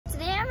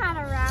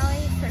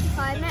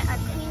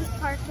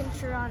Park in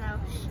Toronto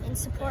in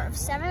support of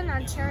 7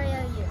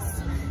 Ontario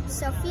youths: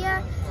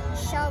 Sophia,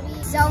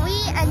 Shelby,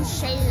 Zoe, and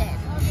Shaelyn,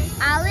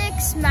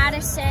 Alex,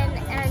 Madison,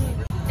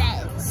 and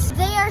Beze.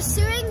 They are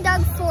suing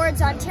Doug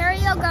Ford's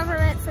Ontario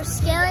government for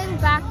scaling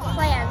back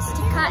plans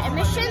to cut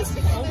emissions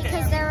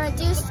because their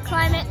reduced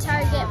climate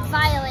target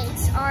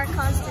violates our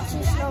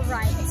constitutional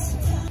rights.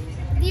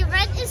 The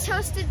event is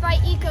hosted by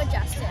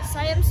Ecojustice.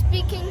 I am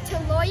speaking to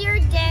lawyer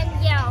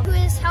Danielle, who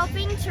is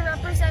helping to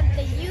represent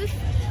the youth.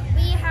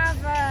 We have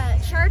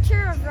a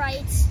Charter of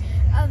Rights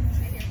of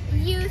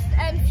Youth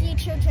and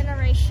Future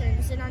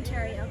Generations in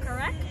Ontario,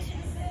 correct?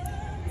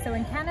 So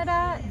in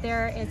Canada,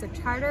 there is a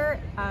Charter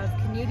of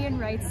Canadian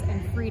Rights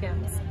and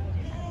Freedoms.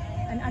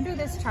 And under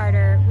this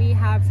charter, we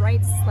have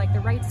rights like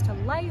the rights to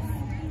life,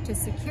 to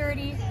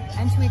security,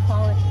 and to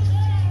equality.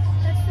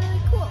 That's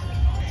really cool.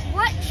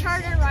 What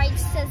charter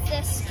rights does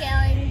this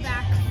scaling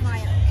back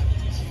violate?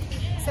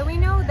 So we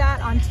know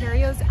that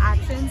Ontario's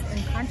actions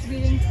in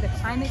contributing to the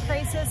climate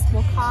crisis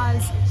will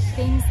cause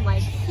things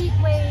like heat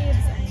waves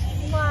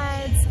and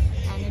floods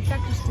and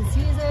infectious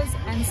diseases.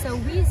 And so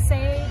we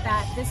say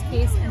that this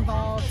case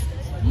involves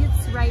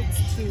youth's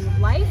rights to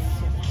life,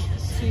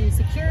 to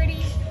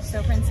security.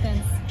 So for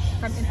instance,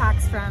 from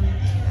impacts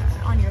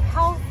on your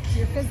health,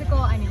 your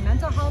physical and your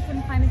mental health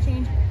from climate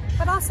change,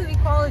 but also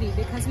equality,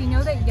 because we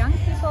know that young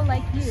people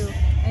like you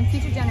and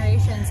future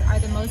generations are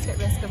the most at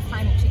risk of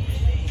climate change.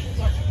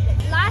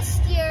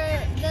 Last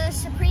year, the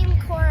Supreme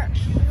Court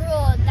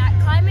ruled that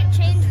climate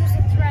change was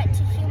a threat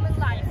to human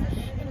life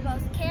in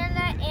both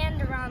Canada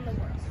and around the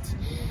world.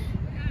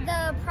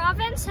 The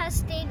province has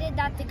stated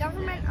that the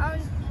government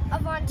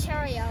of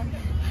Ontario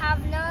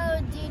have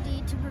no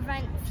duty to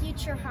prevent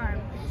future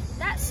harm.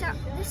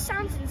 This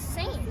sounds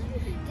insane.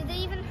 Did they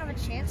even have a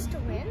chance to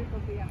win?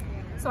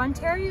 So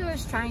Ontario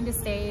is trying to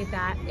say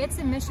that its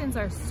emissions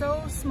are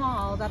so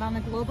small that on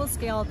a global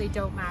scale they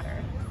don't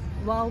matter.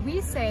 While we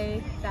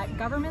say that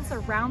governments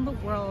around the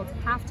world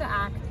have to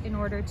act in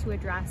order to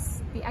address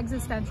the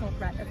existential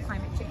threat of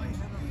climate change.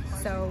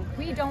 So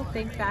we don't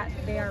think that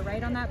they are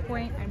right on that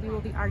point, and we will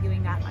be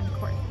arguing that on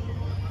court.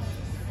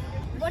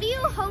 What do you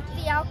hope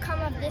the outcome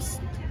of this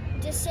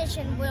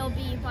decision will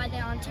be by the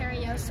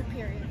Ontario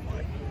Superior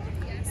Court?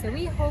 So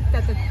we hope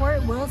that the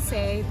court will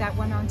say that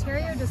when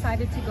Ontario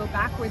decided to go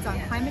backwards on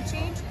climate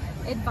change,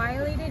 it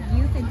violated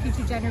youth and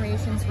future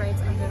generations'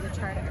 rights under the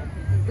Charter.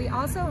 We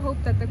also hope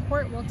that the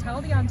court will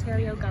tell the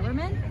Ontario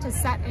government to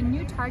set a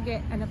new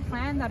target and a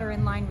plan that are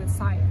in line with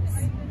science.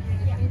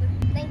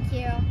 Thank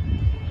you.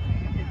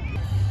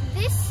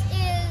 This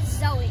is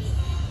Zoe.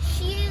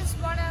 She is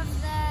one of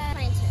the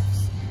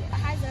plaintiffs.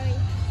 Hi, Zoe.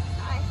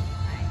 Hi.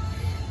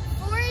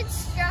 Ford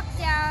struck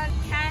down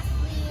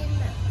Kathleen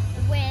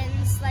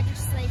Wynne's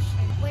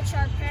legislation, which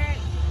our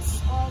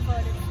parents all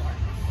voted for.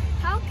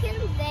 How can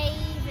they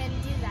even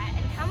do that,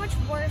 and how much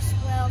worse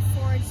will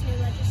Ford's new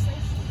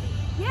legislation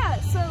be? Yeah,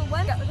 so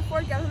when the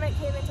Ford government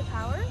came into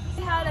power,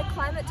 they had a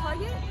climate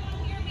target,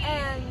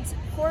 and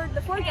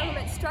the Ford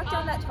government struck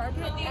down that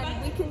target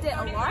and weakened it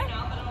a lot.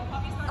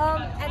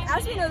 And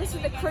as we know, this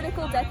is a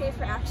critical decade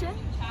for action.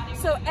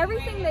 So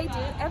everything they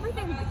do,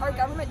 everything our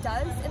government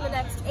does in the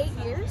next 8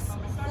 years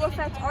will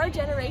affect our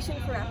generation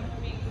forever.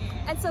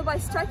 And so by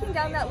striking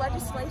down that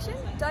legislation,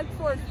 Doug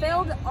Ford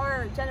failed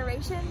our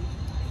generation,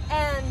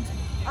 and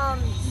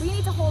we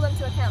need to hold them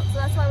to account. So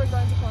that's why we're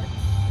going to court.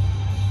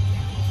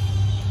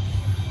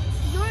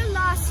 Your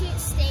lawsuit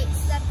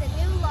states that the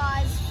new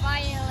laws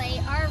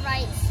violate our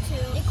rights to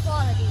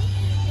equality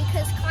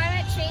because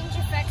climate change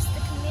affects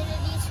the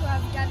communities who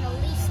have done the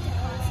least to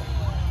cause it.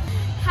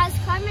 Has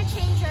climate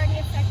change already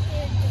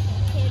affected the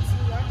kids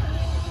in your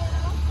community at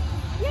all?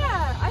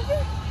 Yeah, I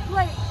think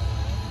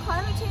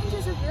climate change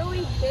is a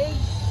really big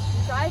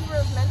driver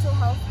of mental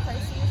health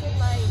crises in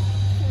my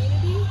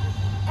community,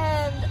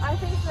 and I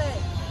think that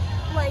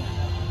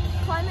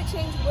climate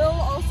change will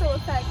also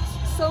affect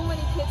so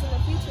many kids in the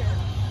future.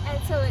 And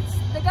so it's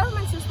the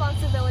government's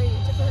responsibility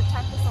to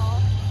protect us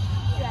all.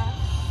 Yeah.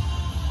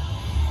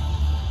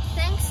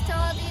 Thanks to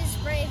all these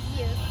brave